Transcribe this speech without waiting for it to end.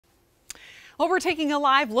Well, we're taking a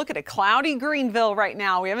live look at a cloudy Greenville right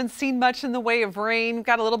now. We haven't seen much in the way of rain. We've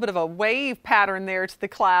got a little bit of a wave pattern there to the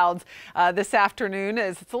clouds this afternoon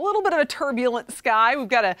as it's a little bit of a turbulent sky. We've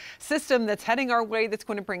got a system that's heading our way that's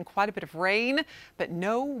going to bring quite a bit of rain, but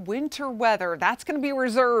no winter weather. That's going to be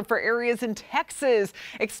reserved for areas in Texas,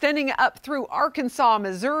 extending up through Arkansas,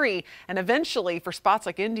 Missouri, and eventually for spots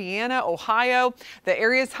like Indiana, Ohio. The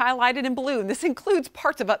areas highlighted in blue, and this includes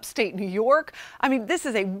parts of upstate New York. I mean, this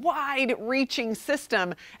is a wide-reaching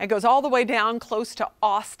system and goes all the way down close to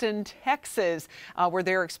Austin, Texas, where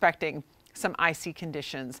they're expecting some icy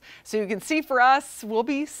conditions. So you can see for us, we'll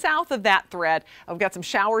be south of that threat. We've got some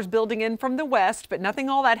showers building in from the west, but nothing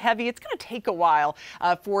all that heavy. It's going to take a while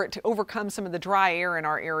for it to overcome some of the dry air in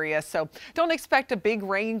our area. So don't expect a big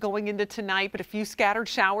rain going into tonight, but a few scattered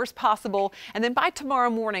showers possible. And then by tomorrow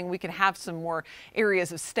morning, we can have some more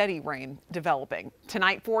areas of steady rain developing.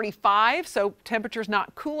 Tonight, 45, so temperatures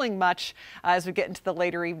not cooling much as we get into the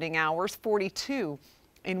later evening hours. 42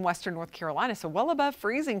 in western North Carolina, so well above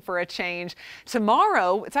freezing for a change.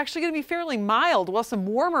 Tomorrow, it's actually going to be fairly mild. Well, some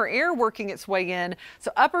warmer air working its way in,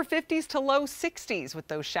 so upper 50s to low 60s with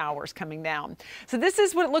those showers coming down. So this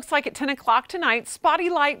is what it looks like at 10 o'clock tonight.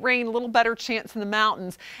 Spotty light rain, a little better chance in the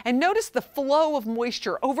mountains. And notice the flow of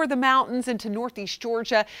moisture over the mountains into northeast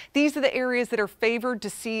Georgia. These are the areas that are favored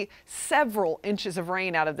to see several inches of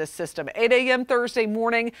rain out of this system. 8 a.m. Thursday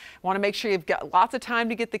morning. Want to make sure you've got lots of time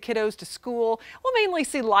to get the kiddos to school. We'll mainly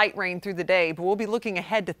see light rain through the day, but we'll be looking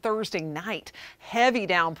ahead to Thursday night. Heavy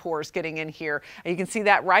downpours getting in here. You can see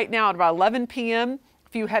that right now at about 11 p.m.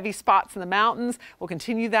 Few heavy spots in the mountains. We'll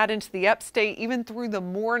continue that into the upstate even through the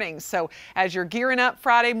morning. So as you're gearing up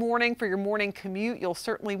Friday morning for your morning commute, you'll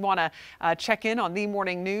certainly want to check in on the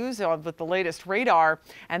morning news with the latest radar.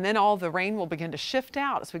 And then all the rain will begin to shift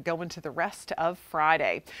out as we go into the rest of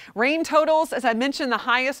Friday. Rain totals, as I mentioned, the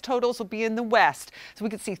highest totals will be in the west. So we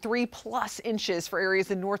could see 3+ inches for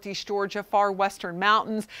areas in northeast Georgia, far western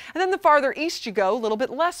mountains. And then the farther east you go, a little bit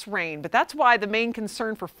less rain. But that's why the main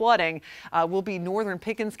concern for flooding will be northern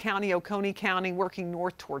Pickens County, Oconee County, working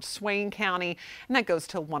north towards Swain County, and that goes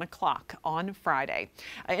till 1 o'clock on Friday.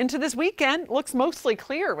 Into this weekend, looks mostly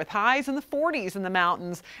clear with highs in the 40s in the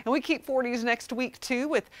mountains, and we keep 40s next week too,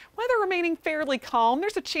 with weather remaining fairly calm.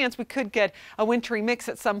 There's a chance we could get a wintry mix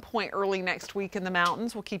at some point early next week in the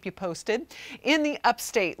mountains. We'll keep you posted. In the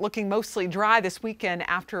upstate, looking mostly dry this weekend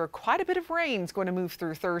after quite a bit of rain is going to move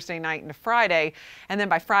through Thursday night into Friday, and then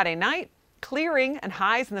by Friday night, clearing and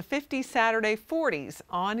highs in the 50s Saturday, 40s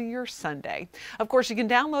on your Sunday. Of course, you can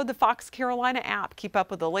download the Fox Carolina app. Keep up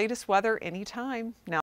with the latest weather anytime. Now